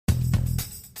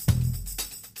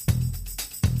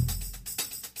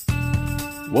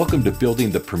Welcome to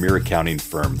Building the Premier Accounting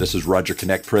Firm. This is Roger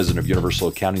Knecht, president of Universal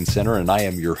Accounting Center, and I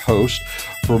am your host.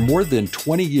 For more than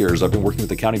 20 years, I've been working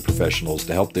with accounting professionals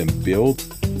to help them build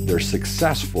their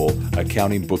successful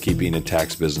accounting, bookkeeping, and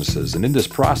tax businesses. And in this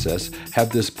process, have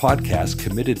this podcast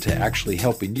committed to actually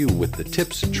helping you with the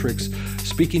tips and tricks,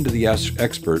 speaking to the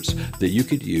experts that you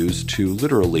could use to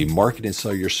literally market and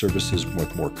sell your services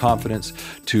with more confidence,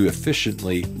 to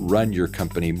efficiently run your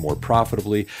company more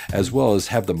profitably, as well as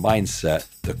have the mindset,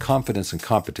 the confidence and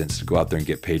competence to go out there and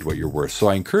get paid what you're worth. So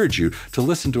I encourage you to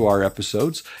listen to our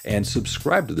episodes and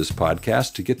subscribe to this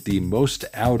podcast to get the most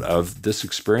out of this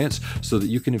experience so that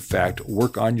you can, in fact,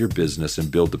 work on your business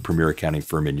and build the premier accounting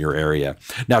firm in your area.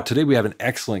 Now, today we have an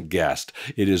excellent guest.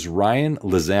 It is Ryan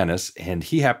Lazanis, and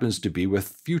he happens to be with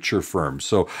Future Firm.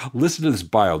 So listen to this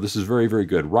bio. This is very, very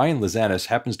good. Ryan Lazanis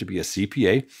happens to be a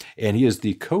CPA, and he is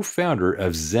the co-founder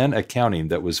of Xen Accounting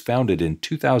that was founded in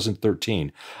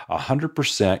 2013,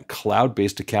 100%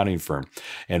 cloud-based accounting firm.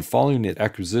 And following its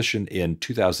acquisition in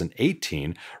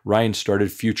 2018, Ryan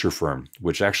started Future Firm,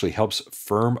 which actually helps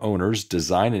firm owners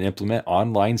design and implement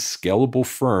online scalable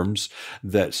firms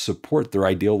that support their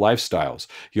ideal lifestyles.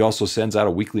 He also sends out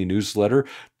a weekly newsletter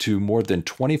to more than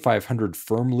 2,500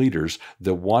 firm leaders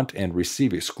that want and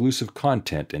receive exclusive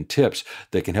content and tips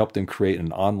that can help them create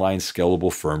an online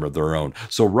scalable firm of their own.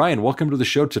 So Ryan, welcome to the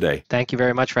show today. Thank you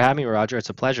very much for having me, Roger. It's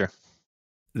a pleasure.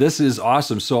 This is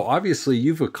awesome. So obviously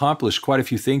you've accomplished quite a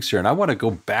few things here, and I want to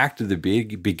go back to the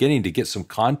beginning to get some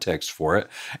context for it.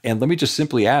 And let me just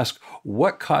simply ask,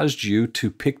 what caused you to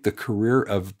pick the career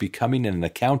of becoming an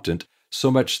accountant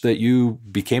so much that you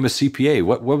became a CPA?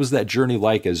 What was that journey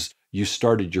like as you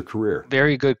started your career?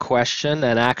 Very good question.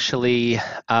 And actually,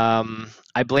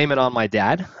 I blame it on my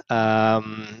dad.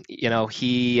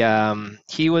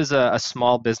 He was a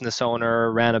small business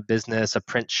owner, ran a business, a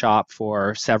print shop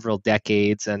for several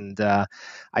decades. And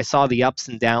I saw the ups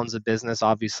and downs of business.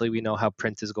 Obviously, we know how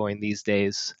print is going these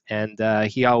days. And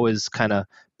he always kind of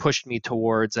pushed me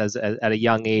towards, at a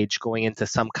young age, going into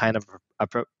some kind of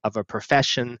a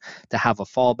profession, to have a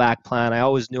fallback plan. I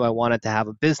always knew I wanted to have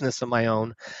a business of my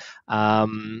own.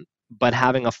 But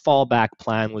having a fallback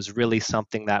plan was really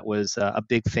something that was a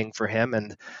big thing for him.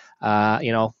 And,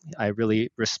 I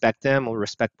really respect him, or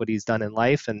respect what he's done in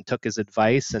life, and took his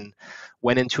advice and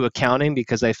went into accounting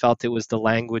because I felt it was the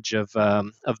language of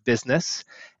business.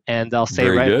 And I'll say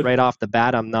right off the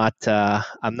bat,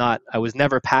 I was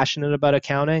never passionate about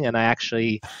accounting, and I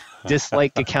actually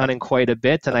disliked accounting quite a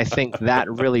bit. And I think that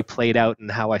really played out in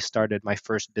how I started my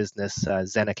first business,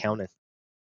 Xen Accounting.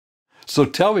 So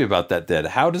tell me about that then.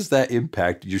 How does that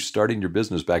impact you starting your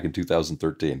business back in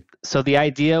 2013? So the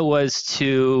idea was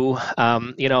to,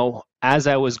 as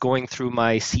I was going through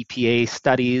my CPA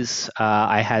studies,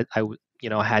 I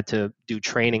had to do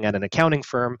training at an accounting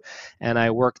firm, and I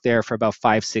worked there for about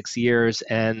 5-6 years.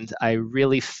 And I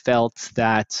really felt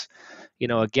that,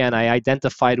 again, I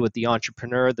identified with the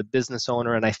entrepreneur, the business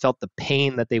owner, and I felt the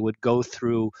pain that they would go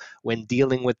through when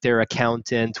dealing with their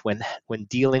accountant, when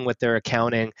dealing with their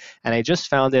accounting. And I just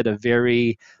found it a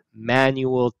very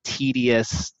manual,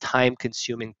 tedious,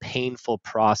 time-consuming, painful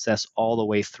process all the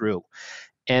way through.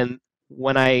 And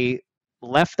when I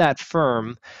left that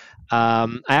firm,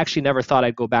 I actually never thought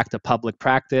I'd go back to public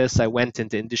practice. I went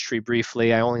into industry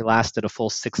briefly. I only lasted a full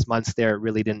 6 months there. It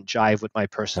really didn't jive with my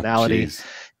personality.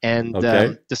 And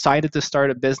decided to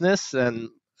start a business. And,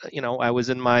 I was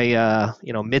in my,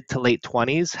 mid to late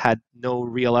 20s, had no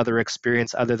real other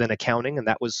experience other than accounting. And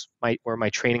that was where my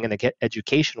training and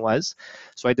education was.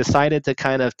 So I decided to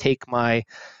kind of take my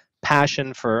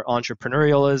passion for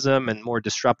entrepreneurialism and more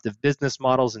disruptive business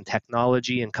models and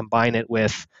technology and combine it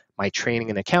with my training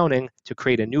in accounting to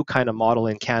create a new kind of model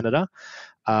in Canada,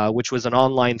 which was an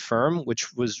online firm,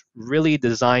 which was really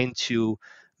designed to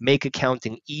make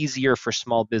accounting easier for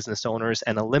small business owners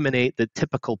and eliminate the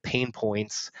typical pain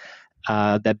points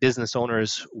that business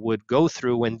owners would go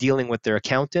through when dealing with their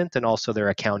accountant and also their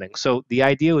accounting. So the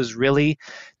idea was really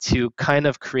to kind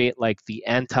of create like the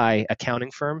anti-accounting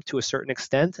firm to a certain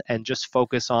extent and just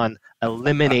focus on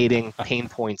eliminating pain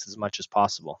points as much as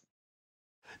possible.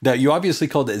 Now, you obviously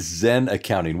called it Xen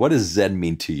Accounting. What does Xen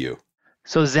mean to you?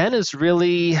 So Xen is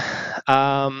really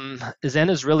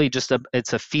just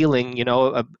it's a feeling,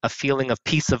 a feeling of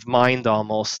peace of mind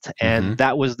almost. And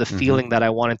that was the feeling that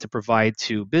I wanted to provide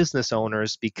to business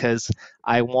owners, because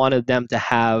I wanted them to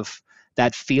have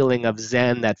that feeling of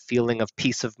Zen, that feeling of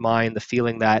peace of mind, the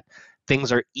feeling that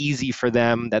things are easy for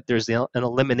them, that there's an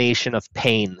elimination of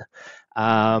pain.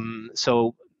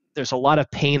 So there's a lot of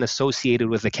pain associated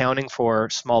with accounting for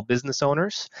small business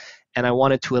owners, and I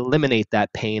wanted to eliminate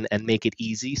that pain and make it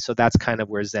easy. So that's kind of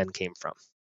where Xen came from.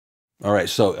 All right.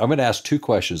 So I'm going to ask two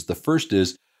questions. The first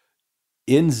is,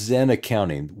 in Xen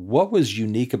Accounting, what was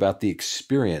unique about the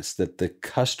experience that the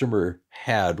customer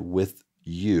had with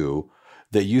you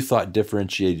that you thought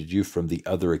differentiated you from the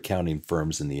other accounting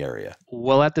firms in the area?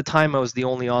 Well, at the time, I was the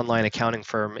only online accounting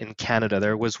firm in Canada.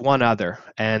 There was one other,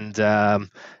 and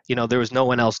there was no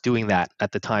one else doing that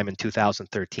at the time in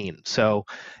 2013. So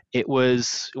it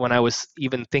was when I was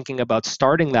even thinking about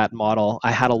starting that model,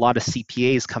 I had a lot of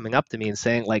CPAs coming up to me and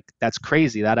saying, like, "That's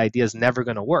crazy. That idea is never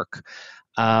going to work."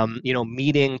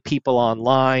 Meeting people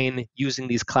online, using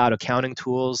these cloud accounting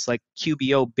tools, like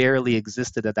QBO barely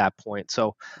existed at that point.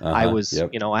 So I Uh-huh. was,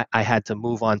 Yep. I had to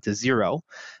move on to Zero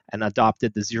and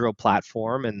adopted the Zero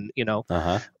platform. And,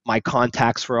 Uh-huh. my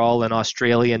contacts were all in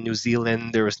Australia and New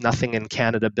Zealand. There was nothing in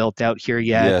Canada built out here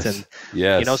yet. And,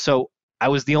 Yes. Yes. so I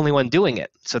was the only one doing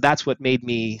it. So that's what made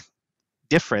me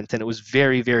different, and it was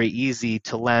very, very easy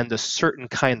to land a certain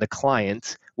kind of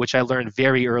client, which I learned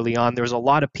very early on. There was a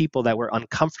lot of people that were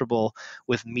uncomfortable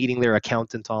with meeting their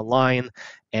accountant online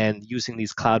and using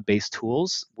these cloud-based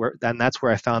tools, and that's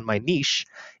where I found my niche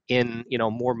in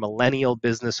more millennial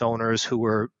business owners who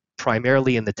were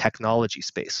primarily in the technology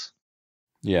space.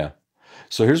 Yeah.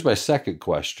 So here's my second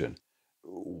question.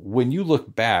 When you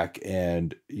look back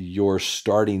and you're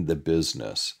starting the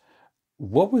business,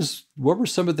 what were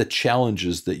some of the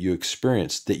challenges that you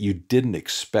experienced that you didn't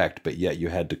expect, but yet you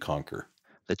had to conquer?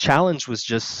 The challenge was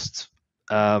just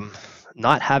um,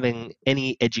 not having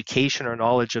any education or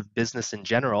knowledge of business in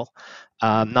general,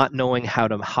 not knowing how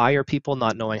to hire people,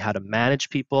 not knowing how to manage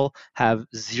people, have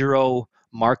zero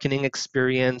marketing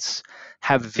experience,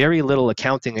 have very little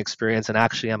accounting experience, and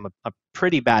actually I'm a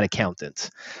pretty bad accountant.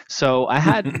 So I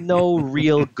had no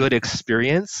real good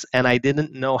experience, and I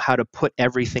didn't know how to put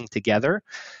everything together.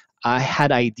 I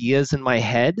had ideas in my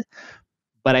head,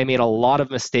 but I made a lot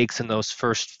of mistakes in those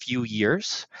first few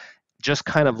years, just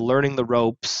kind of learning the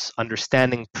ropes,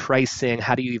 understanding pricing.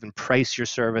 How do you even price your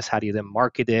service? How do you then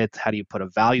market it? How do you put a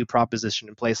value proposition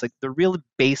in place? Like the real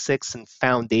basics and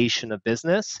foundation of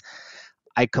business,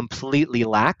 I completely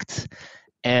lacked.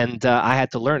 And I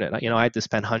had to learn it. I had to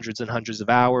spend hundreds and hundreds of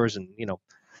hours and,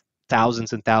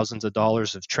 thousands and thousands of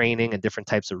dollars of training and different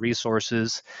types of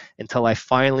resources until I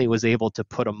finally was able to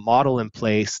put a model in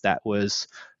place that was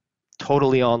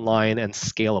totally online and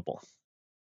scalable.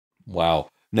 Wow.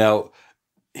 Now,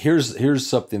 here's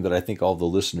something that I think all the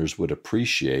listeners would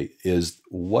appreciate is,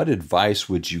 what advice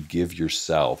would you give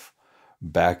yourself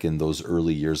back in those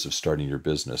early years of starting your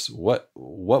business? What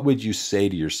would you say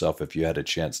to yourself if you had a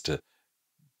chance to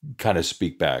kind of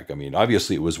speak back? I mean,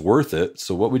 obviously it was worth it.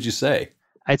 So what would you say?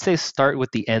 I'd say start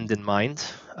with the end in mind.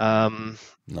 Nice.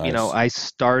 I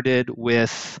started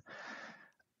with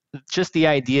just the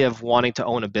idea of wanting to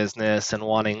own a business and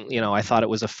wanting, I thought it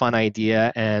was a fun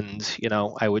idea, and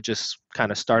I would just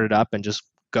kind of start it up and just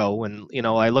go. And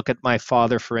I look at my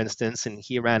father, for instance, and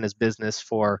he ran his business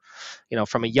for,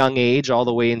 from a young age all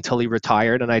the way until he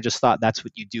retired. And I just thought that's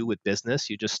what you do with business.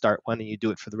 You just start one and you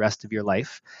do it for the rest of your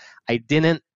life. I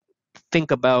didn't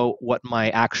think about what my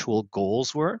actual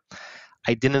goals were.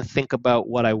 I didn't think about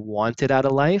what I wanted out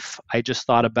of life. I just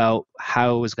thought about how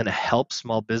I was going to help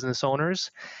small business owners.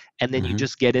 And then you Hmm.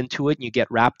 just get into it and you get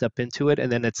wrapped up into it.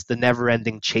 And then it's the never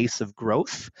ending chase of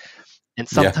growth. And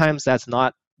Yeah. sometimes that's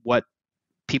not what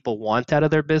people want out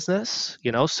of their business.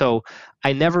 So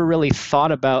I never really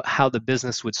thought about how the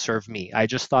business would serve me. I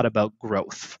just thought about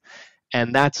growth.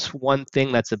 And that's one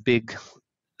thing that's a big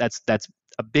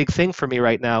thing for me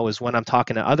right now is when I'm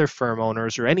talking to other firm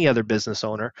owners or any other business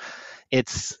owner,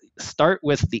 it's start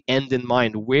with the end in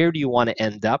mind. Where do you want to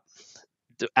end up?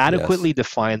 To Yes. adequately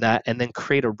define that and then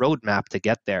create a roadmap to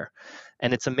get there.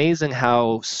 And it's amazing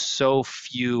how so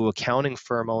few accounting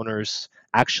firm owners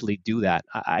actually do that.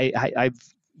 I've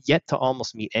yet to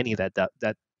almost meet any that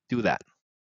do that.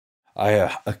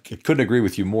 I couldn't agree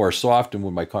with you more. So often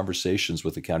when my conversations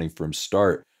with accounting firms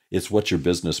start, it's what's your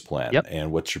business plan Yep.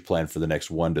 and what's your plan for the next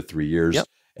 1 to 3 Yep. years.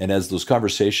 And as those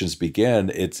conversations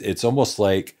begin, it's almost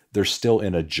like they're still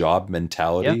in a job Yep.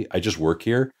 mentality. I just work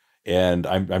here and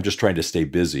I'm just trying to stay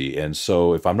busy. And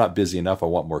so if I'm not busy enough, I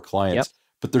want more Yep. clients,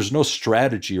 but there's no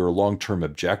strategy or long-term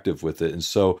objective with it. And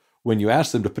so when you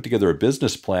ask them to put together a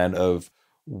business plan of,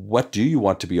 what do you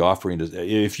want to be offering?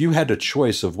 If you had a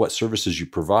choice of what services you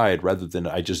provide rather than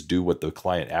I just do what the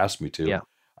client asked me to, Yeah.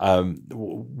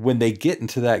 when they get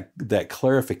into that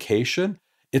clarification,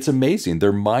 it's amazing.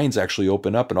 Their minds actually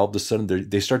open up, and all of a sudden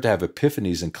they start to have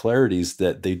epiphanies and clarities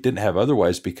that they didn't have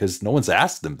otherwise because no one's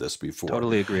asked them this before.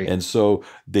 Totally agree. And so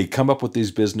they come up with these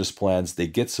business plans. They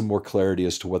get some more clarity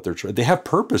as to what they're trying. They have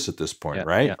purpose at this point, Yeah.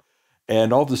 right? Yeah.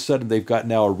 And all of a sudden, they've got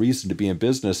now a reason to be in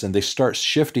business, and they start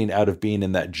shifting out of being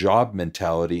in that job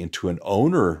mentality into an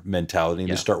owner mentality,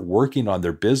 and they Yeah. start working on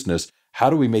their business. How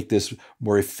do we make this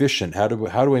more efficient? How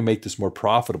do I make this more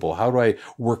profitable? How do I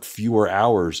work fewer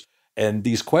hours? And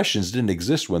these questions didn't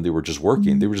exist when they were just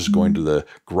working. They were just going to the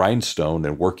grindstone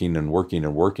and working and working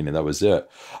and working, and that was it.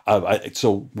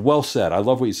 So well said. I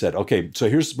love what you said. Okay, so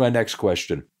here's my next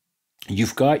question.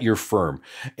 You've got your firm,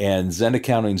 and Xen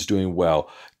Accounting's doing well.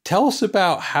 Tell us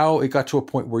about how it got to a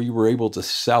point where you were able to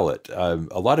sell it.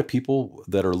 A lot of people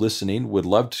that are listening would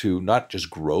love to not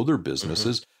just grow their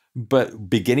businesses, but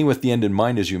beginning with the end in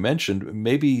mind, as you mentioned,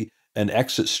 maybe an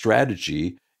exit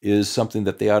strategy is something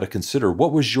that they ought to consider.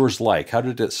 What was yours like? How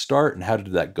did it start, and how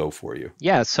did that go for you?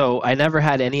 Yeah, so I never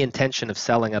had any intention of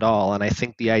selling at all, and I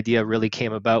think the idea really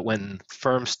came about when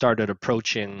firms started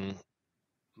approaching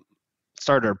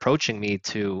me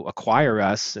to acquire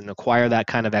us and acquire that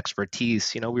kind of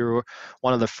expertise. We were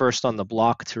one of the first on the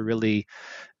block to really,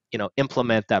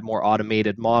 implement that more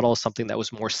automated model, something that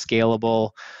was more scalable,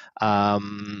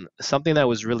 something that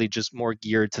was really just more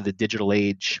geared to the digital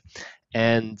age.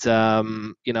 And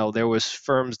there was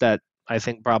firms that I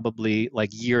think probably like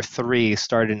year three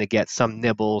starting to get some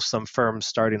nibbles, some firms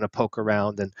starting to poke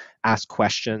around and ask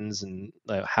questions and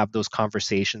have those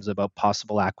conversations about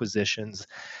possible acquisitions.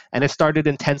 And it started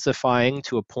intensifying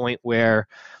to a point where,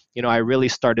 I really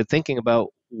started thinking about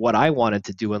what I wanted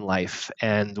to do in life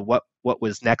and what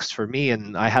was next for me.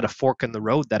 And I had a fork in the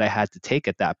road that I had to take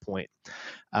at that point.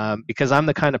 Because I'm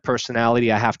the kind of personality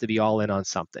I have to be all in on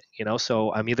something,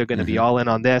 So I'm either going to be Mm-hmm. all in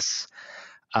on this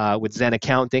with Xen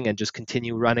Accounting and just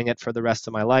continue running it for the rest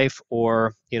of my life,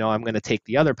 or I'm going to take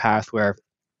the other path where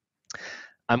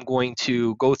I'm going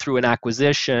to go through an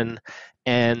acquisition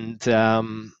and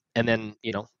then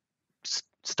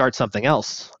start something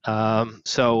else.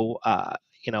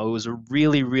 It was a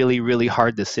really, really, really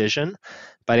hard decision,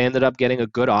 but I ended up getting a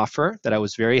good offer that I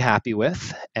was very happy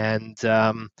with, and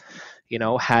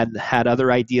had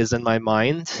other ideas in my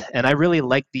mind. And I really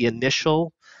liked the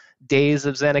initial days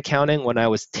of Xen Accounting when I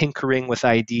was tinkering with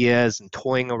ideas and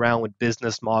toying around with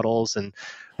business models and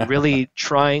really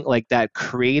trying like that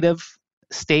creative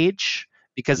stage,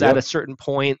 because at a Yep. certain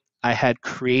point I had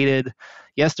created,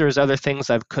 yes, there's other things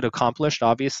I could accomplish,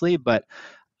 obviously, but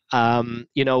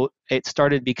it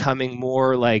started becoming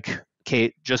more like,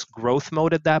 okay, just growth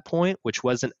mode at that point, which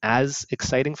wasn't as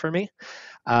exciting for me.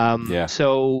 Yeah.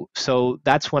 So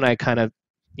that's when I kind of,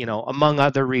 among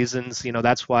other reasons,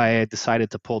 that's why I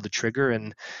decided to pull the trigger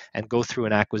and go through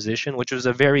an acquisition, which was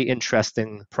a very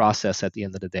interesting process at the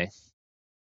end of the day.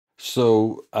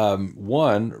 So,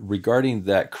 one, regarding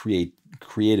that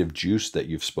creative juice that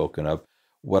you've spoken of,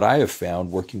 what I have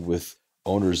found working with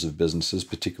owners of businesses,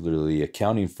 particularly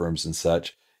accounting firms and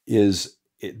such, is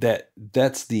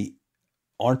that's the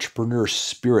entrepreneur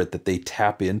spirit that they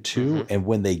tap into, Hmm. and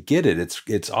when they get it,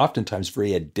 it's oftentimes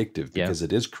very addictive Yeah, because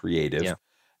it is creative. yeah,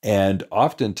 And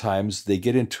oftentimes they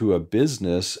get into a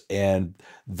business and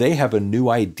they have a new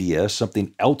idea,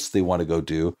 something else they want to go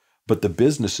do, but the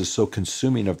business is so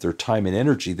consuming of their time and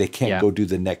energy, they can't yeah, go do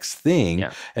the next thing.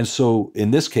 yeah. And so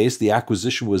in this case, the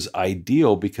acquisition was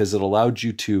ideal because it allowed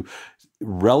you to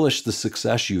relish the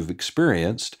success you've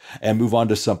experienced and move on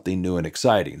to something new and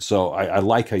exciting. So I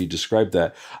like how you described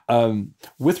that.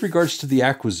 With regards to the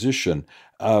acquisition,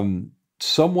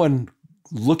 someone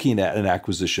looking at an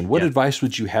acquisition, what Yeah. advice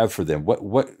would you have for them?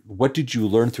 What did you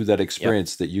learn through that Yep.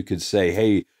 experience that you could say,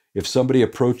 hey, if somebody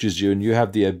approaches you and you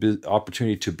have the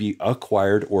opportunity to be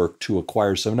acquired or to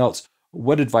acquire someone else,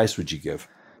 what advice would you give?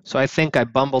 So I think I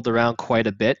bumbled around quite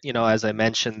a bit. As I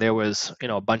mentioned, there was,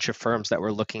 a bunch of firms that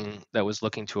was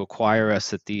looking to acquire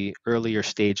us at the earlier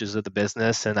stages of the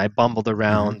business, and I bumbled Hmm.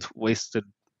 around, wasted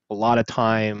a lot of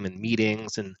time and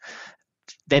meetings, and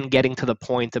then getting to the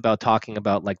point about talking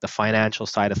about like the financial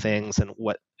side of things and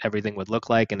what everything would look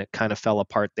like, and it kind of fell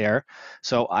apart there.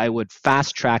 So I would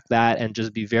fast track that and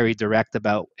just be very direct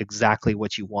about exactly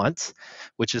what you want,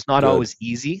 which is not Good. always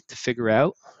easy to figure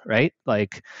out, right?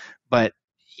 Like, but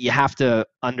you have to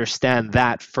understand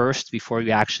that first before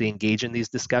you actually engage in these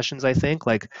discussions. I think,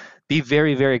 like, be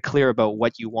very, very clear about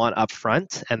what you want up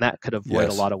front, and that could avoid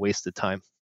a Yes. lot of wasted time.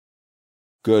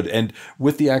 Good. And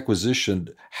with the acquisition,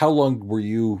 how long were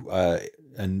you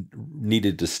and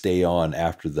needed to stay on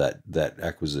after that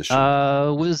acquisition?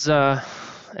 Was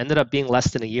Ended up being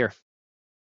less than a year.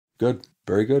 Good.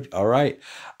 Very good. All right.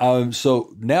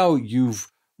 So now you've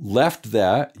left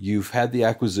that. You've had the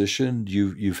acquisition.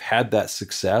 You've had that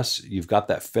success. You've got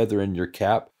that feather in your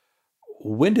cap.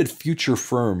 When did Future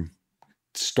Firm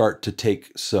start to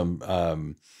take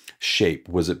some shape?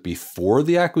 Was it before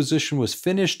the acquisition was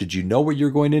finished? Did you know what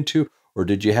you're going into? or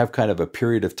did you have kind of a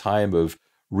period of time of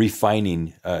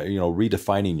redefining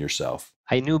yourself?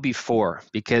 I knew before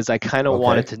because I kind of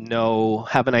wanted Okay, to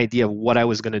have an idea of what I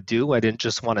was going to do. I didn't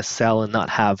just want to sell and not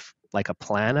have like a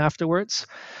plan afterwards.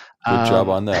 good job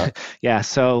Um, on that. yeah,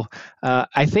 so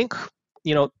I think,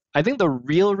 I think the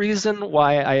real reason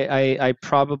why I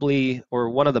probably, or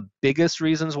one of the biggest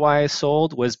reasons why I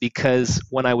sold was because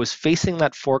when I was facing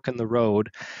that fork in the road,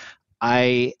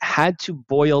 I had to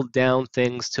boil down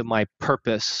things to my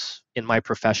purpose in my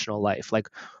professional life. Like,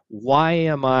 why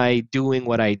am I doing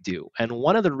what I do? And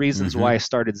one of the reasons why I Hmm.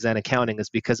 started Xen Accounting is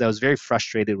because I was very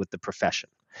frustrated with the profession.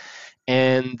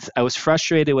 And I was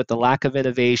frustrated with the lack of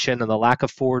innovation and the lack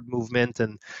of forward movement.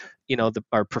 And,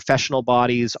 our professional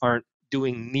bodies aren't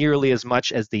doing nearly as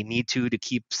much as they need to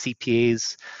keep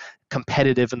CPAs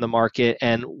competitive in the market.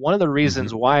 And one of the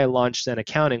reasons Hmm. why I launched Zen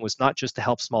Accounting was not just to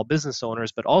help small business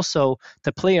owners, but also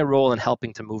to play a role in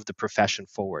helping to move the profession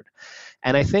forward.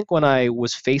 And I think when I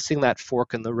was facing that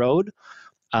fork in the road,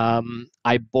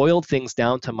 I boiled things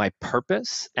down to my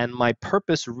purpose. And my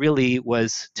purpose really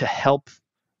was to help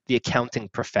the accounting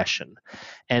profession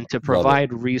and to Love it.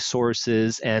 provide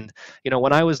resources. And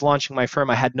when I was launching my firm,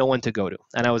 I had no one to go to,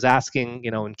 and I was asking,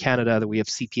 in Canada, that we have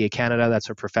CPA Canada, that's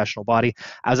our professional body.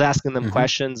 I was asking them Hmm.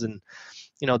 questions, and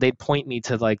they'd point me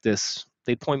to like this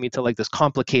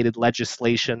complicated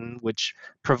legislation which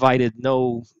provided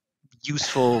no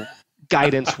useful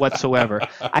guidance whatsoever.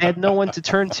 I had no one to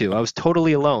turn to. I was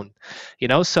totally alone.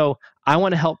 So I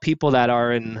want to help people that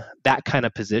are in that kind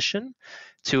of position,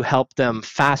 to help them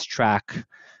fast track,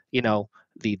 you know,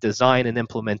 the design and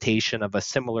implementation of a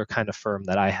similar kind of firm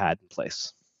that I had in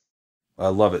place. I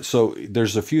love it. So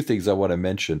there's a few things I want to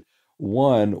mention.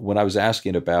 One, when I was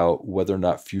asking about whether or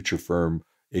not Future Firm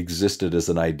existed as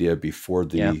an idea before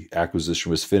Yeah. the acquisition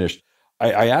was finished,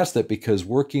 I asked that because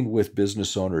working with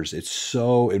business owners, it's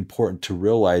so important to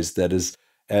realize that as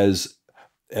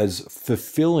as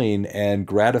fulfilling and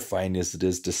gratifying as it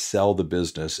is to sell the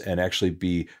business and actually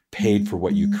be paid for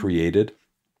what you created,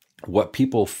 what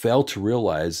people fail to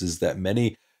realize is that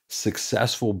many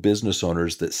successful business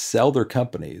owners that sell their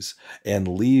companies and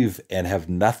leave and have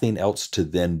nothing else to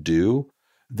then do,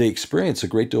 they experience a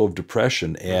great deal of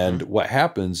depression. And Hmm. what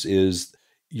happens is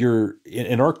you're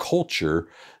in our culture,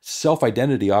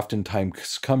 self-identity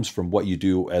oftentimes comes from what you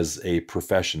do as a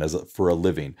profession, for a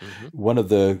living. Hmm. One of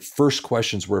the first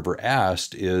questions we're ever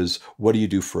asked is, what do you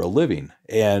do for a living?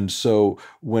 And so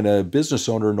when a business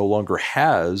owner no longer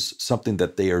has something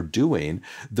that they are doing,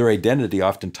 their identity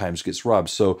oftentimes gets robbed.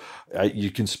 So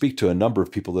you can speak to a number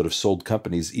of people that have sold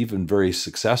companies, even very Yeah.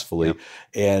 successfully,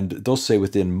 and they'll say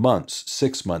within months,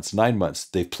 6 months, 9 months,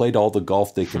 they've played all the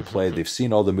golf they can play, they've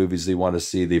seen all the movies they want to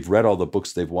see, they've read all the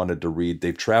books they've wanted to read,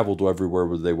 they've traveled everywhere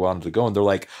where they wanted to go, and they're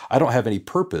like, I don't have any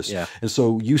purpose. Yeah. And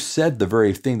so you said the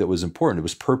very thing that was important. It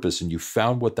was purpose, and you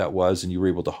found what that was, and you were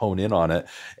able to hone in on it,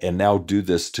 and now do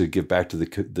this to give back to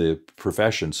the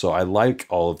profession. So I like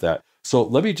all of that. So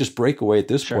let me just break away at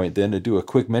this Sure. point then and do a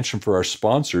quick mention for our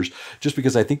sponsors, just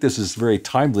because I think this is very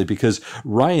timely, because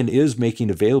Ryan is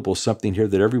making available something here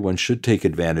that everyone should take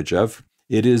advantage of.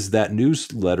 It is that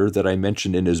newsletter that I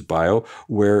mentioned in his bio,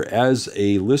 where as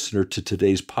a listener to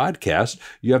today's podcast,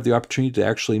 you have the opportunity to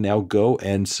actually now go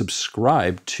and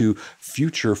subscribe to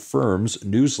Future Firm's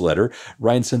newsletter.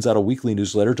 Ryan sends out a weekly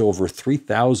newsletter to over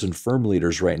 3,000 firm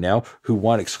leaders right now who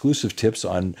want exclusive tips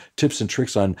and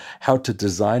tricks on how to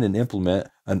design and implement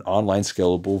an online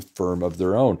scalable firm of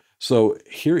their own. So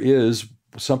here is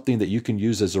something that you can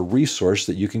use as a resource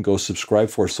that you can go subscribe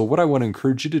for. So what I want to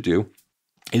encourage you to do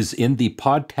is in the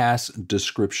podcast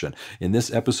description. In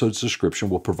this episode's description,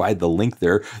 we'll provide the link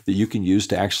there that you can use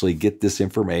to actually get this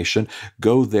information.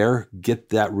 Go there, get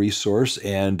that resource,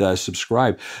 and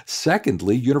subscribe.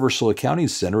 Secondly, Universal Accounting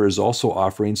Center is also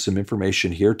offering some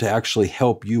information here to actually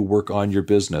help you work on your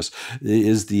business. It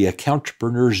is the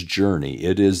Accountepreneur's Journey.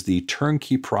 It is the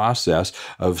turnkey process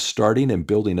of starting and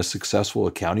building a successful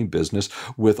accounting business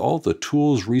with all the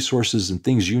tools, resources, and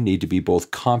things you need to be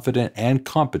both confident and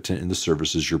competent in the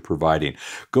services you're providing.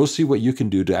 Go see what you can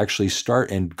do to actually start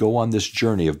and go on this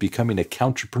journey of becoming a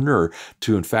countrepreneur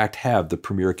to, in fact, have the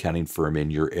premier accounting firm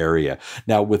in your area.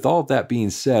 Now, with all of that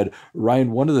being said, Ryan,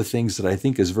 one of the things that I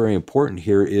think is very important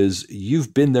here is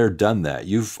you've been there, done that.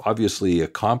 You've obviously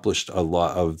accomplished a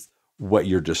lot of what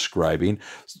you're describing.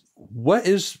 What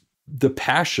is the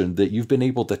passion that you've been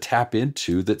able to tap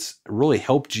into that's really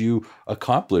helped you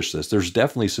accomplish this? There's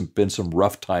definitely been some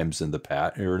rough times in the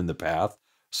path.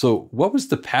 So what was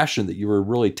the passion that you were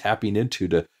really tapping into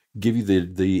to give you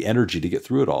the energy to get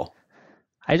through it all?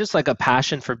 I just like a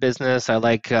passion for business. I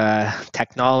like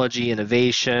technology,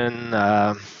 innovation.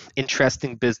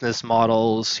 interesting business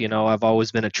models. I've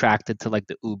always been attracted to like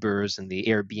the Ubers and the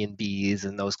Airbnbs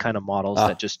and those kind of models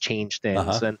that Ah, just change things.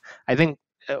 uh-huh. And I think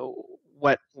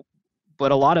what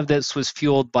but a lot of this was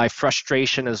fueled by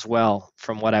frustration as well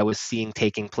from what I was seeing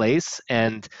taking place.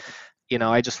 And,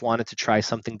 I just wanted to try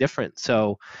something different.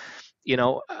 So,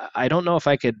 I don't know if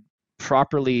I could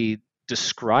properly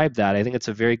describe that. I think it's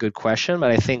a very good question, but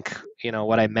I think,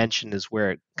 what I mentioned is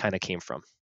where it kind of came from.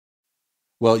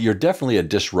 Well, you're definitely a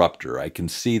disruptor. I can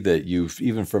see that you've,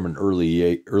 even from an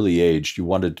early age, you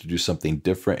wanted to do something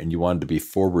different and you wanted to be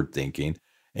forward thinking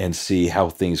and see how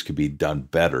things could be done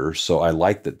better. So I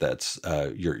like that. That's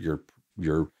your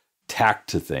tact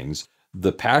to things.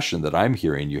 The passion that I'm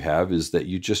hearing you have is that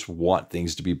you just want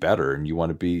things to be better, and you want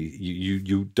to be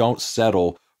you don't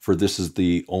settle for this is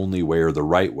the only way or the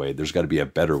right way. There's got to be a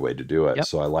better way to do it. Yep.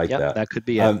 So I like Yep. that. That could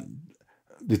be it.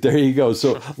 There you go.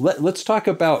 So let's talk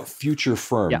about Future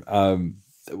Yeah. Firm.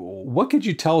 What could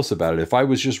you tell us about it? If I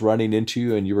was just running into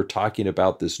you and you were talking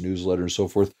about this newsletter and so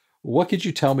forth, what could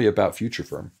you tell me about Future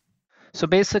Firm? So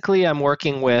basically, I'm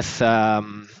working with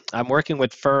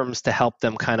firms to help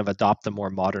them kind of adopt a more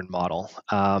modern model.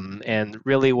 And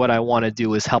really, what I want to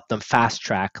do is help them fast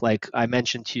track. Like I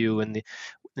mentioned to you in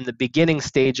the beginning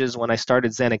stages when I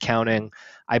started Xen Accounting,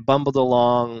 I bumbled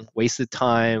along, wasted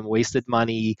time, wasted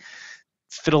money,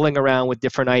 fiddling around with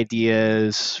different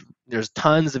ideas. There's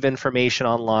tons of information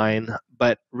online,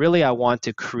 but really I want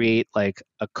to create like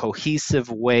a cohesive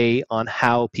way on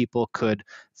how people could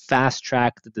fast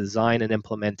track the design and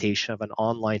implementation of an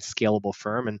online scalable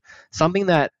firm, and something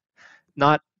that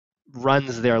not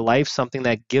runs their life, something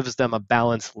that gives them a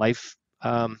balanced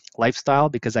lifestyle,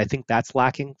 because I think that's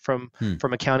lacking from Hmm.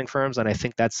 from accounting firms, and I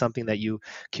think that's something that you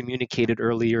communicated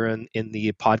earlier in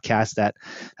the podcast,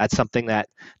 that's something that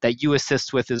you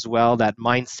assist with as well, that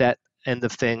mindset end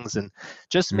of things, and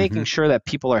just making Hmm. sure that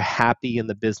people are happy in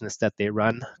the business that they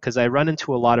run. Because I run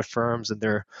into a lot of firms and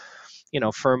they're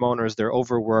firm owners, they're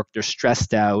overworked, they're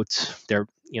stressed out, they're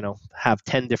have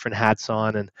 10 different hats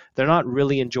on, and they're not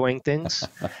really enjoying things.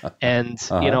 And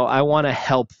Uh-huh. I want to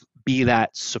help be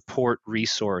that support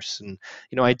resource. And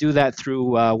I do that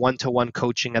through one-to-one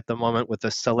coaching at the moment with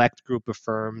a select group of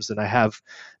firms, and I have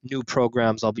new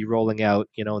programs I'll be rolling out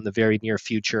in the very near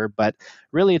future. But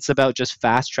really it's about just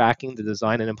fast tracking the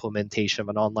design and implementation of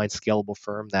an online scalable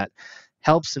firm that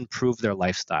helps improve their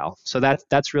lifestyle. So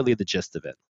that's really the gist of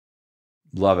it.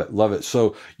 Love it. Love it.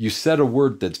 So you said a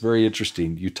word that's very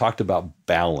interesting. You talked about Yeah.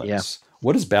 balance.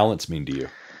 What does balance mean to you?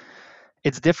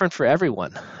 It's different for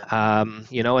everyone,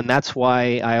 and that's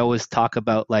why I always talk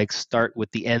about like start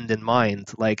with the end in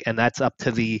mind, like, and that's up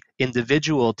to the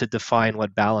individual to define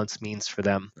what balance means for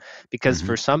them, because Hmm.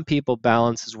 for some people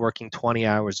balance is working 20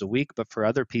 hours a week, but for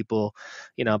other people,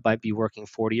 it might be working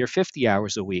 40 or 50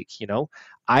 hours a week.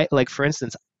 I like, for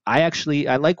instance, I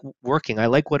like working. I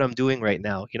like what I'm doing right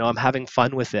now. I'm having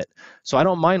fun with it, so I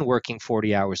don't mind working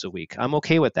 40 hours a week. I'm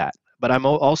okay with that, but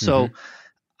also, Hmm.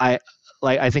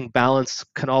 I think balance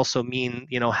can also mean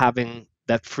having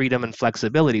that freedom and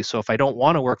flexibility. So if I don't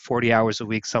want to work 40 hours a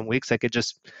week, some weeks I could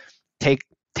just take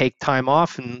take time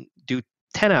off and do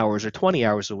 10 hours or 20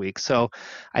 hours a week. So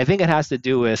I think it has to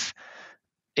do with,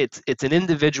 it's an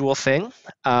individual thing,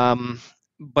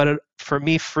 but for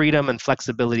me, freedom and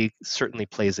flexibility certainly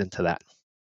plays into that.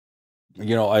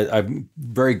 I'm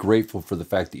very grateful for the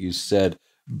fact that you said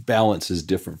balance is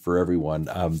different for everyone.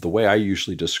 The way I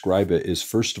usually describe it is,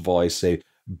 first of all, I say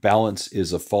balance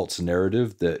is a false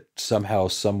narrative that somehow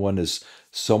someone is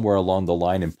somewhere along the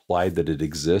line implied that it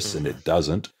exists and Mhm. it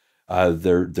doesn't.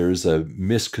 There's a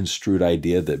misconstrued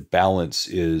idea that balance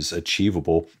is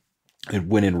achievable.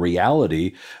 And when in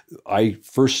reality, I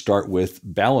first start with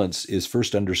balance is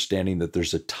first understanding that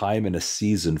there's a time and a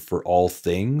season for all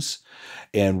things.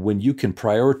 And when you can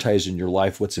prioritize in your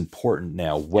life what's important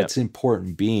now, Yep. what's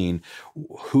important being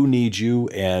who needs you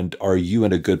and are you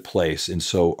in a good place? And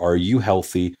so are you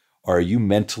healthy? Are you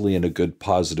mentally in a good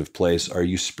positive place? Are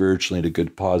you spiritually in a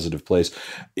good positive place?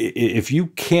 If you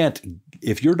can't,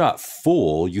 if you're not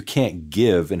full, you can't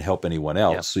give and help anyone Yep.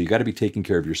 else. So you got to be taking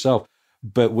care of yourself.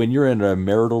 But when you're in a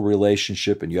marital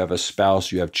relationship and you have a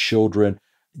spouse, you have children,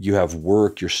 you have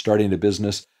work, you're starting a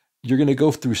business, you're going to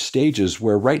go through stages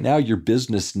where right now your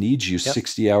business needs you Yep.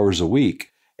 60 hours a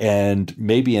week. And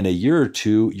maybe in a year or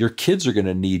two, your kids are going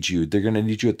to need you. They're going to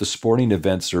need you at the sporting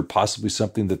events or possibly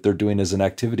something that they're doing as an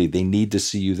activity. They need to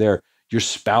see you there. Your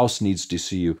spouse needs to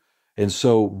see you. And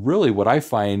so, really, what I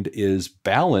find is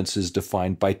balance is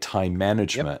defined by time Yep.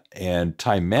 management. And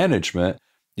time management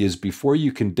is before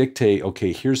you can dictate,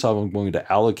 okay, here's how I'm going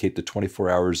to allocate the 24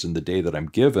 hours in the day that I'm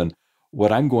given.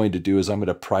 What I'm going to do is I'm going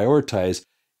to prioritize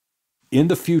in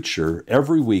the future,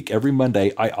 every week, every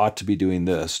Monday, I ought to be doing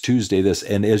this, Tuesday, this.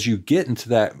 And as you get into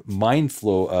that mind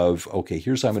flow of, okay,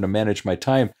 here's how I'm going to manage my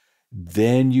time,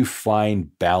 then you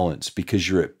find balance because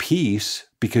you're at peace,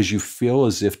 because you feel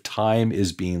as if time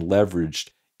is being leveraged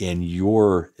in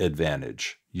your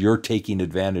advantage. You're taking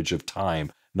advantage of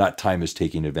time, not time is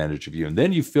taking advantage of you. And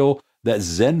then you feel that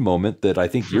Zen moment that I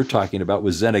think you're talking about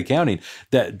with Xen Accounting,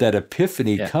 that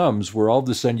epiphany Yeah. comes where all of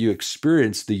a sudden you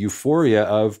experience the euphoria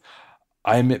of,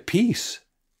 I'm at peace.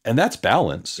 And that's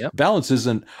balance. Yep. Balance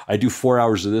isn't I do 4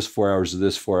 hours of this, 4 hours of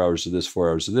this, 4 hours of this, 4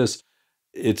 hours of this.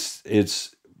 It's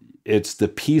the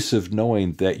peace of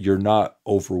knowing that you're not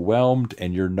overwhelmed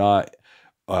and you're not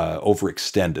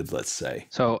overextended, let's say.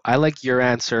 So I like your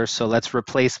answer, so let's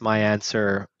replace my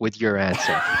answer with your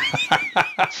answer.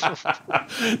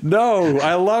 No,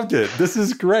 I loved it. This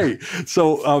is great.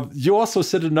 So you also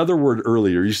said another word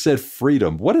earlier. You said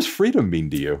freedom. What does freedom mean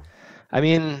to you? I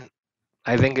mean,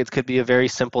 I think it could be a very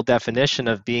simple definition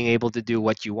of being able to do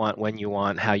what you want, when you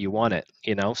want, how you want it,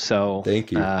 So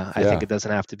Thank you. I think it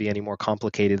doesn't have to be any more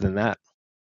complicated than that.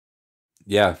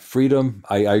 Yeah, freedom,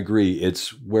 I agree. It's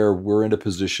where we're in a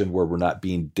position where we're not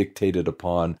being dictated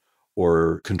upon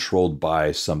or controlled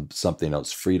by something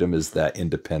else. Freedom is that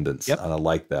independence. Yep. And I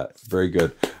like that. Very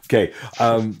good. Okay.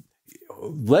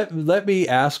 Let me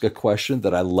ask a question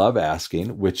that I love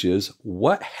asking, which is,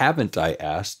 what haven't I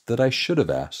asked that I should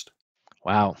have asked?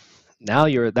 Wow. Now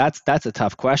that's a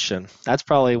tough question. That's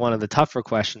probably one of the tougher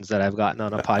questions that I've gotten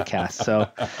on a podcast. So,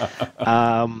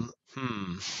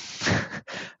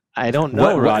 I don't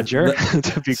know, Roger.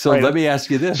 To be so let me ask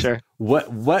you this. Sure.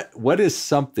 What is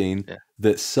something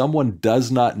that someone does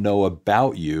not know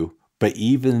about you, but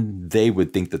even they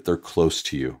would think that they're close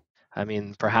to you? I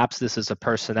mean, perhaps this is a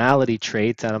personality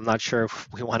trait, and I'm not sure if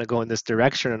we want to go in this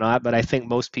direction or not, but I think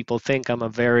most people think I'm a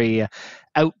very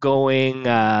outgoing,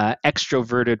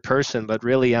 extroverted person, but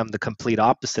really I'm the complete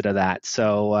opposite of that.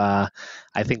 So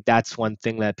I think that's one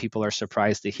thing that people are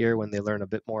surprised to hear when they learn a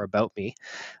bit more about me.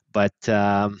 But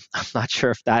I'm not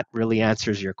sure if that really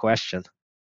answers your question.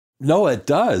 No, it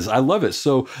does. I love it.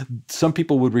 So some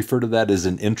people would refer to that as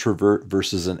an introvert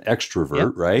versus an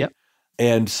extrovert, right? Yep.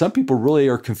 And some people really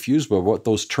are confused by what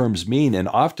those terms mean. And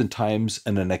oftentimes,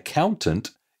 an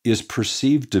accountant is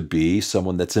perceived to be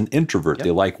someone that's an introvert. Yep.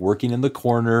 They like working in the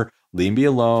corner, leave me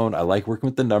alone. I like working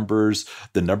with the numbers.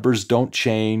 The numbers don't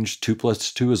change. 2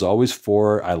 + 2 is always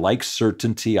 4. I like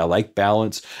certainty. I like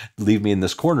balance. Leave me in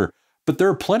this corner. But there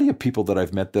are plenty of people that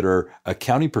I've met that are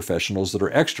accounting professionals that are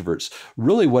extroverts.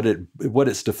 Really, what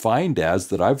it's defined as,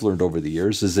 that I've learned over the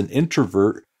years, is an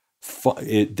introvert.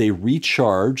 They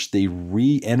recharge, they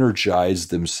re-energize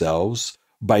themselves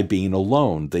by being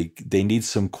alone. They need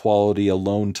some quality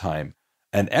alone time.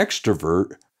 An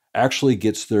extrovert actually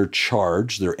gets their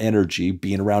charge, their energy,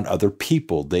 being around other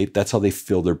people. That's how they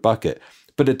fill their bucket.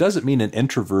 But it doesn't mean an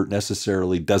introvert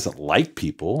necessarily doesn't like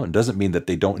people, and doesn't mean that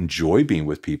they don't enjoy being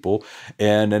with people.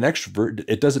 And an extrovert,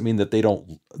 it doesn't mean that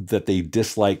they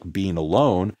dislike being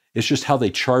alone. It's just how they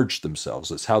charge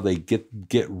themselves. It's how they get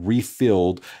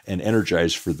refilled and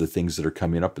energized for the things that are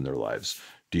coming up in their lives.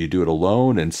 Do you do it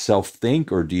alone and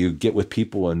self-think, or do you get with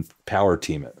people and power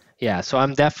team it? Yeah, so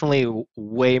I'm definitely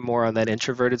way more on that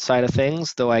introverted side of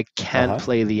things, though I can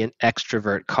play the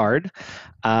extrovert card.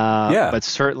 But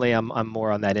certainly I'm more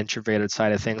on that introverted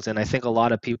side of things, and I think a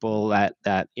lot of people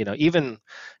that even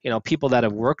people that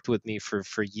have worked with me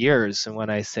for years, and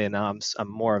when I say now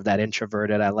I'm more of that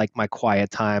introverted, I like my quiet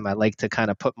time. I like to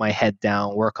kind of put my head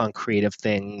down, work on creative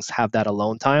things, have that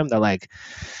alone time. They're like,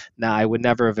 nah, I would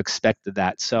never have expected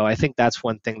that. So I think that's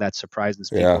one thing that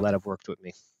surprises people that have worked with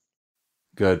me.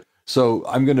 Good. So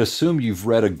I'm going to assume you've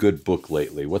read a good book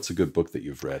lately. What's a good book that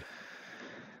you've read?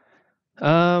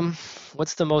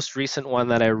 What's the most recent one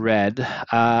that I read?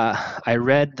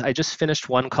 I just finished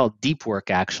one called Deep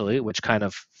Work, actually, which kind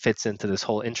of fits into this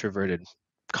whole introverted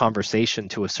conversation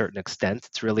to a certain extent.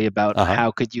 It's really about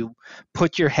how could you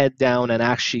put your head down and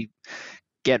actually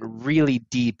get really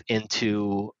deep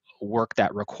into work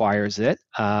that requires it.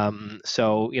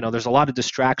 So there's a lot of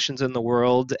distractions in the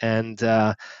world, and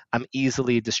I'm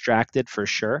easily distracted for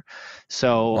sure.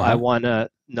 So I want to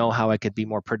know how I could be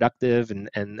more productive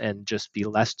and just be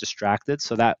less distracted.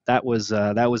 So that was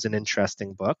an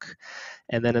interesting book.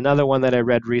 And then another one that I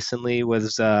read recently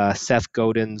was Seth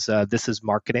Godin's This Is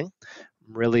Marketing.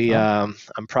 Really, I'm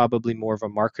probably more of a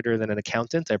marketer than an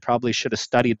accountant. I probably should have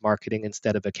studied marketing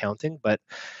instead of accounting, but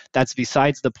that's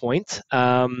besides the point.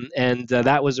 And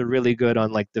that was a really good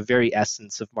on like the very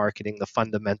essence of marketing, the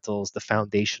fundamentals, the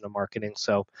foundation of marketing.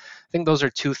 So I think those are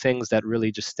two things that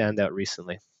really just stand out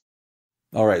recently.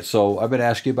 All right. So I'm going to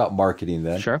ask you about marketing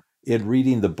then. Sure. in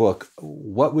reading the book,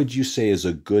 what would you say is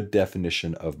a good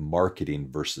definition of marketing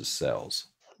versus sales?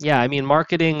 Yeah, I mean,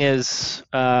 marketing is,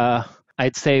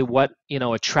 I'd say, what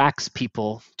attracts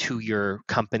people to your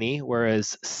company,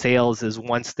 whereas sales is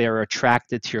once they're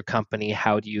attracted to your company,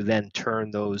 how do you then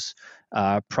turn those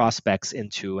prospects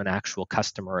into an actual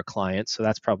customer or client? So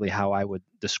that's probably how I would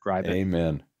describe it.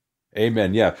 Amen.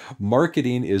 Amen. Yeah.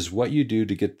 Marketing is what you do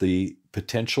to get the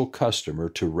potential customer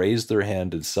to raise their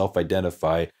hand and self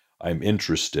identify. I'm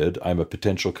interested. I'm a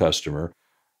potential customer.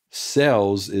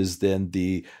 Sales is then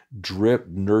the drip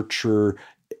nurture.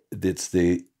 It's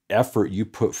the effort you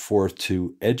put forth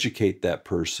to educate that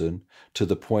person to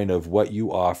the point of what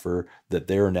you offer that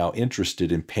they are now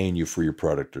interested in paying you for your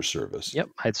product or service. Yep,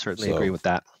 I'd certainly agree So with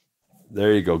that.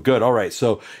 there you go. Good. All right.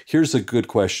 So here's a good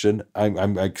question. I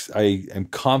am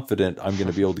confident I'm going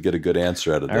to be able to get a good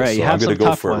answer out of All this. right, you So I'm have going to some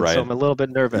go tough for it, ones, so Ryan. I'm a little bit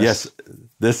Yes, nervous.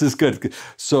 this is good.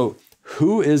 So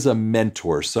who is a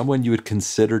mentor? Someone you would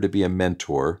consider to be a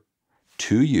mentor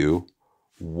to you?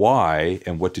 Why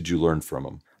and what did you learn from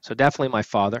them? So definitely my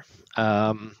father,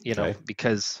 Okay.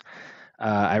 because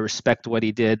I respect what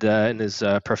he did in his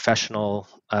professional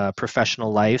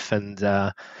life, and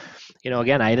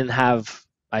again,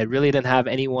 I really didn't have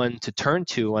anyone to turn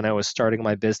to when I was starting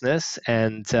my business,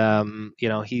 and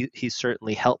he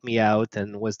certainly helped me out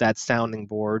and was that sounding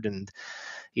board, and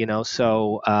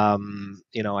so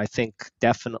I think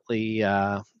definitely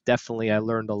I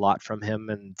learned a lot from him,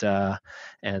 and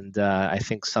I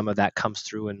think some of that comes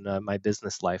through in my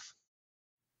business life.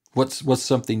 What's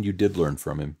something you did learn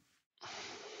from him?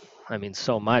 I mean,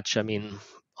 so much. I mean,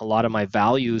 a lot of my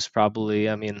values probably.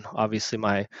 I mean, obviously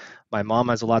my mom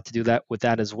has a lot to do that with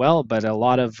that as well, but a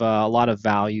lot of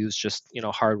values, just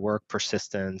hard work,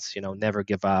 persistence, never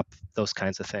give up, those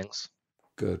kinds of things.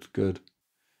 Good, good.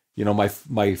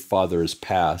 My father has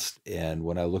passed, and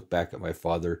when I look back at my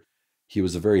father, he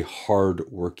was a very hard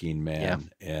working Yeah.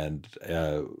 man. And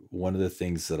one of the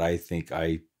things that I think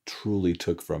I truly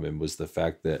took from him was the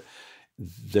fact that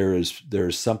there is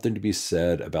something to be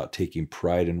said about taking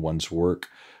pride in one's work,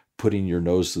 putting your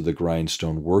nose to the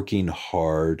grindstone, working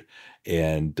hard.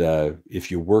 And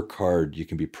if you work hard, you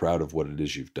can be proud of what it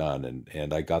is you've done.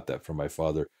 And I got that from my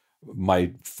father.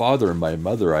 My father and my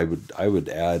mother, I would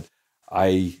add,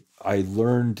 I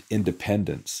learned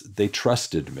independence. They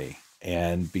trusted me.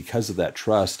 And because of that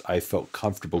trust, I felt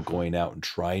comfortable Hmm. going out and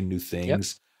trying new Yep.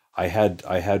 things. I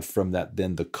had from that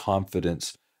then the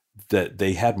confidence that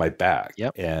they had my back.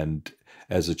 Yep. And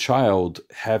as a child,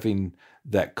 having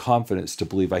that confidence to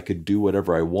believe I could do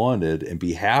whatever I wanted and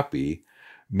be happy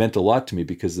meant a lot to me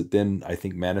because it then I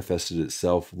think manifested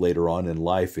itself later on in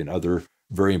life in other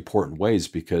very important ways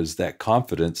because that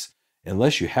confidence,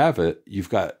 unless you have it, you've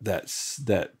got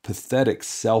that pathetic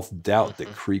self-doubt that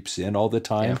Hmm. creeps in all the Yeah.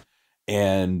 time.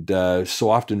 And so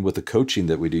often with the coaching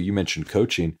that we do, you mentioned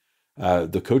coaching,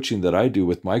 the coaching that I do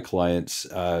with my clients,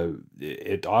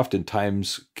 it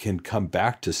oftentimes can come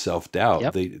back to self doubt.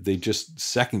 Yep. They just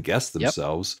second guess Yep.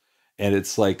 themselves, and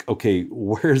it's like, okay,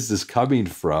 where's this coming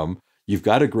from? You've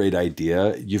got a great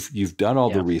idea. You've done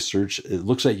all the Yeah. research. It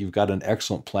looks like you've got an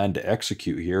excellent plan to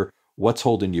execute here. What's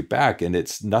holding you back? And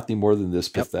it's nothing more than this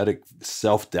Yep. pathetic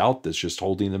self doubt that's just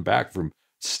holding them back from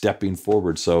stepping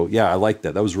forward. So yeah, I like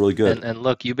that. That was really good. And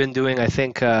look, you've been doing. I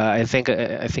think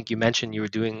you mentioned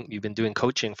you've been doing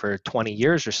coaching for 20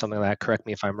 years or something like that. Correct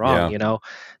me if I'm wrong. Yeah.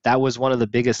 That was one of the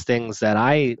biggest things that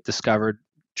I discovered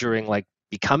during like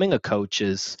becoming a coach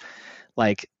is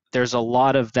like there's a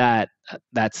lot of that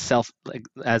self, like,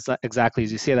 as exactly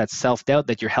as you say, that self doubt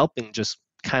that you're helping just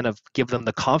kind of give them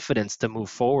the confidence to move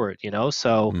forward.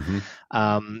 So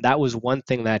Hmm. that was one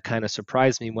thing that kind of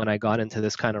surprised me when I got into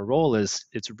this kind of role is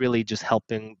it's really just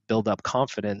helping build up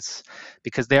confidence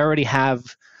because they already have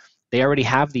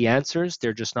the answers.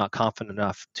 They're just not confident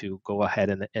enough to go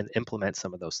ahead and implement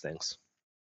some of those things.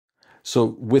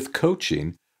 So, with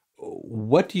coaching,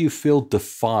 what do you feel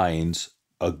defines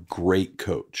a great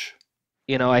coach?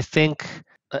 I think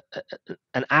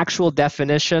an actual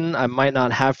definition I might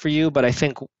not have for you, but I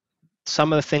think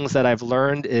some of the things that I've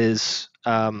learned is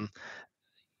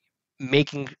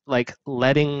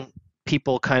letting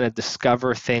people kind of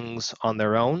discover things on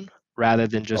their own rather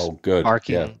than just Oh, good. Yeah.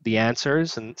 barking the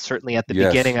answers. And certainly at the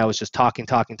beginning, Yes. I was just talking,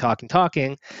 talking, talking,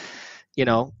 talking,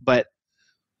 but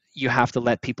you have to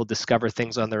let people discover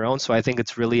things on their own. So I think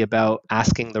it's really about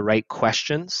asking the right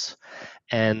questions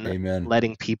and Amen.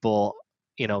 letting people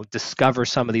discover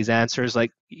some of these answers.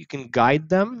 Like, you can guide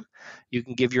them, you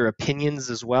can give your opinions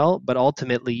as well, but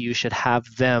ultimately you should have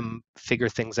them figure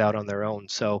things out on their own.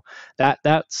 So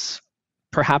that's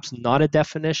perhaps not a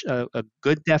definition, a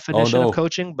good Oh, definition of no.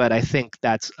 coaching, but I think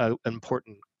that's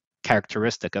important.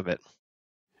 characteristic of it?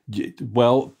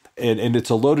 Well, and it's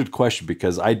a loaded question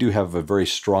because I do have a very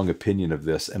strong opinion of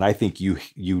this, and I think you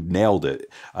nailed it.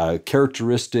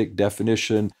 Characteristic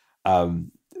definition.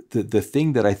 Um, the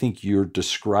thing that I think you're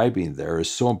describing there is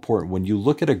so important. When you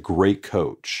look at a great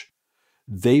coach,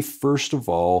 they first of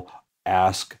all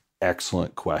ask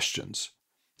excellent questions.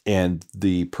 And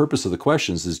the purpose of the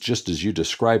questions is just as you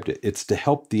described it. It's to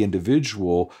help the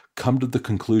individual come to the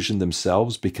conclusion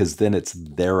themselves because then it's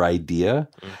their idea.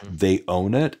 Mm-hmm. They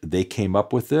own it. They came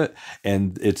up with it.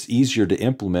 And it's easier to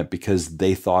implement because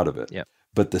they thought of it. Yep.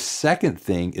 But the second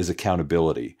thing is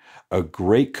accountability. A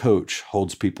great coach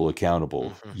holds people accountable.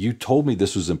 Mm-hmm. You told me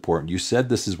this was important. You said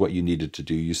this is what you needed to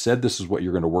do. You said this is what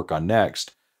you're going to work on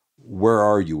next. Where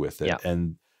are you with it? Yep.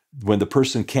 And when the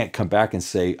person can't come back and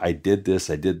say, I did this,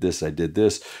 I did this, I did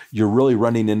this, you're really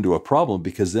running into a problem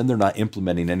because then they're not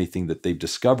implementing anything that they've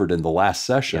discovered in the last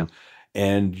session. Yeah.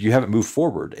 And you haven't moved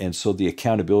forward. And so the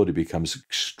accountability becomes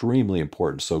extremely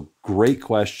important. So great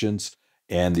questions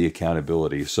and the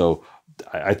accountability. So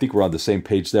I think we're on the same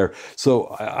page there. So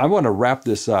I want to wrap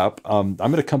this up. I'm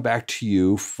going to come back to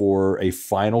you for a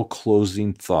final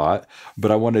closing thought,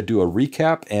 but I want to do a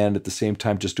recap and at the same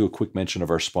time, just do a quick mention of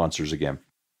our sponsors again.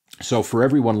 So for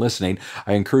everyone listening,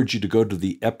 I encourage you to go to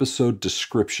the episode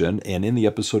description, and in the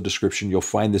episode description, you'll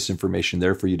find this information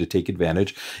there for you to take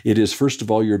advantage. It is, first of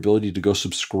all, your ability to go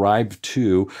subscribe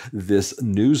to this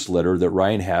newsletter that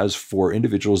Ryan has for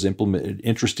individuals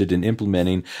interested in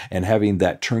implementing and having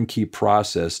that turnkey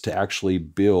process to actually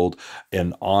build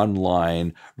an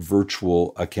online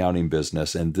virtual accounting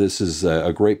business. And this is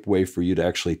a great way for you to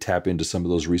actually tap into some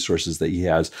of those resources that he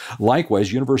has.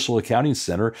 Likewise, Universal Accounting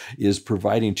Center is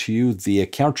providing to you the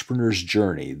accountantepreneur's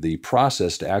journey, the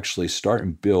process to actually start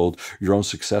and build your own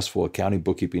successful accounting,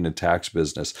 bookkeeping, and tax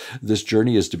business. This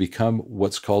journey is to become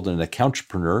what's called an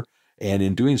accountantrepreneur. And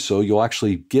in doing so, you'll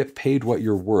actually get paid what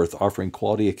you're worth, offering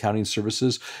quality accounting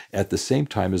services at the same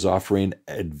time as offering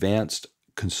advanced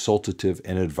consultative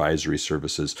and advisory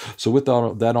services. So with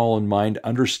that all in mind,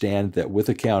 understand that with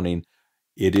accounting,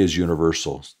 it is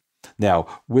universal.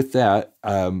 Now, with that,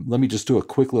 let me just do a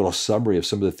quick little summary of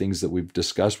some of the things that we've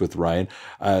discussed with Ryan.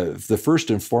 The first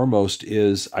and foremost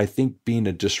is, I think being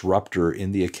a disruptor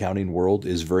in the accounting world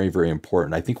is very, very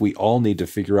important. I think we all need to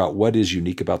figure out what is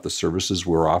unique about the services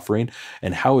we're offering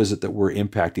and how is it that we're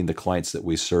impacting the clients that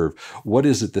we serve. What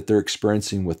is it that they're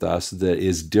experiencing with us that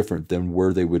is different than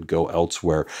where they would go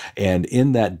elsewhere? And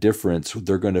in that difference,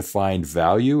 they're going to find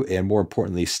value and, more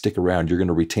importantly, stick around. You're going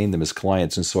to retain them as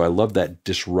clients. And so I love that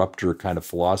disruptor kind of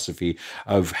philosophy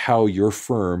of how your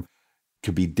firm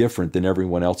could be different than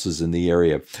everyone else's in the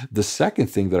area. The second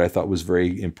thing that I thought was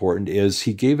very important is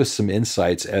he gave us some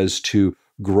insights as to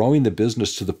growing the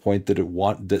business to the point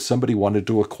that somebody wanted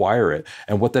to acquire it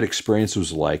and what that experience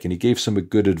was like. And he gave some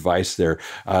good advice there,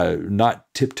 not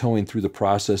tiptoeing through the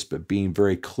process, but being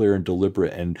very clear and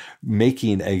deliberate and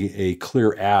making a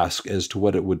clear ask as to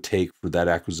what it would take for that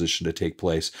acquisition to take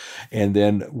place. And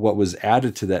then what was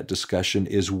added to that discussion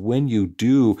is when you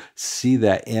do see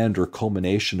that end or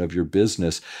culmination of your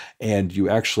business and you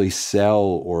actually sell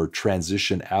or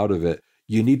transition out of it,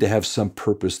 you need to have some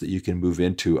purpose that you can move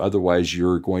into. Otherwise,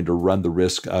 you're going to run the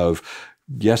risk of,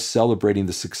 yes, celebrating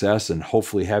the success and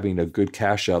hopefully having a good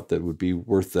cash out that would be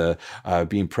worth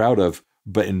being proud of.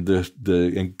 But in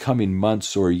the incoming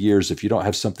months or years, if you don't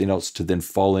have something else to then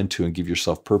fall into and give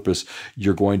yourself purpose,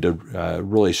 you're going to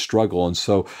really struggle. And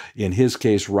so in his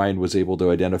case, Ryan was able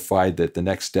to identify that the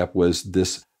next step was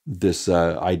this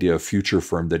idea of future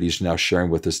firm that he's now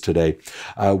sharing with us today.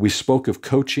 We spoke of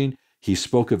coaching. He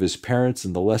spoke of his parents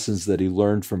and the lessons that he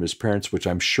learned from his parents, which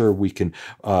I'm sure we can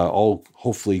all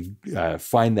hopefully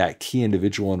find that key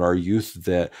individual in our youth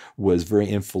that was very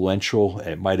influential.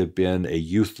 It might have been a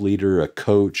youth leader, a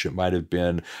coach. It might have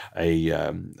been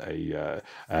an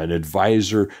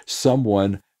advisor,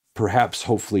 someone, perhaps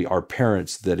hopefully our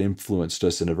parents, that influenced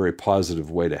us in a very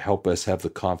positive way to help us have the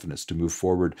confidence to move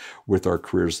forward with our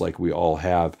careers like we all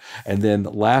have. And then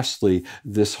lastly,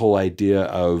 this whole idea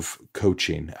of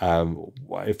coaching.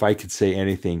 If I could say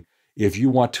anything, if you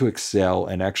want to excel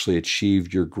and actually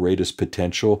achieve your greatest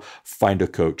potential, find a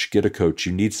coach, get a coach.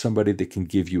 You need somebody that can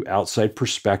give you outside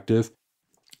perspective,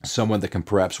 someone that can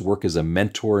perhaps work as a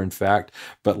mentor, in fact,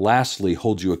 but lastly,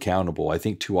 hold you accountable. I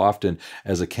think too often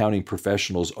as accounting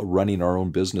professionals running our own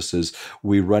businesses,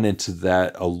 we run into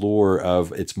that allure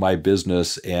of it's my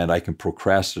business and I can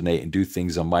procrastinate and do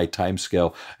things on my time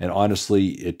scale. And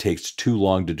honestly, it takes too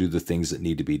long to do the things that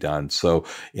need to be done. So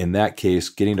in that case,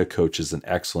 getting a coach is an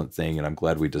excellent thing. And I'm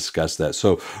glad we discussed that.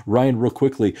 So Ryan, real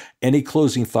quickly, any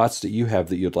closing thoughts that you have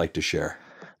that you'd like to share?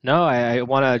 No, I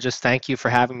want to just thank you for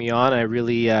having me on. I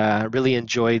really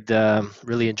enjoyed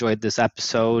this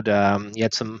episode. You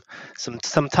had some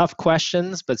tough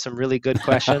questions, but some really good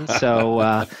questions.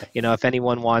 So if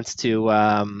anyone wants to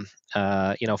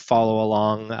follow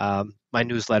along, my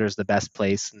newsletter is the best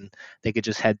place, and they could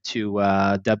just head to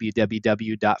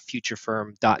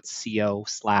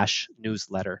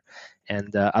www.futurefirm.co/newsletter.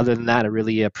 And other than that, I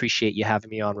really appreciate you having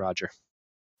me on, Roger.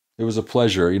 It was a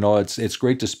pleasure. It's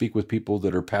great to speak with people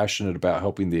that are passionate about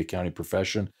helping the accounting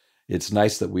profession. It's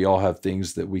nice that we all have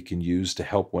things that we can use to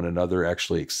help one another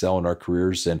actually excel in our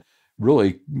careers and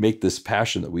really make this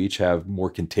passion that we each have more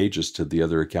contagious to the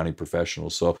other accounting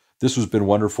professionals. So this has been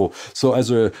wonderful. So as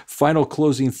a final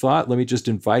closing thought, let me just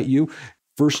invite you.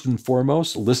 First and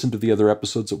foremost, listen to the other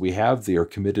episodes that we have. They are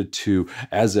committed to,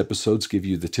 as episodes, give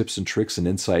you the tips and tricks and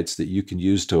insights that you can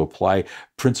use to apply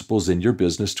principles in your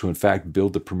business to, in fact,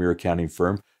 build the premier accounting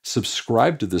firm.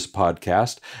 Subscribe to this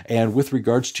podcast. And with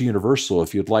regards to Universal,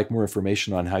 if you'd like more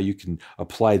information on how you can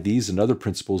apply these and other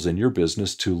principles in your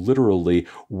business to literally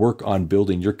work on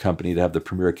building your company to have the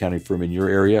premier accounting firm in your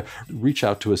area, reach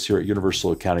out to us here at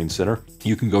Universal Accounting Center.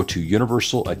 You can go to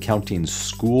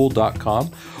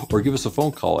universalaccountingschool.com or give us a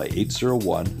phone call at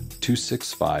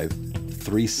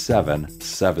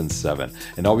 801-265-3777.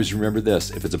 And always remember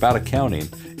this, if it's about accounting,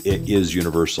 it is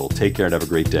universal. Take care and have a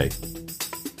great day.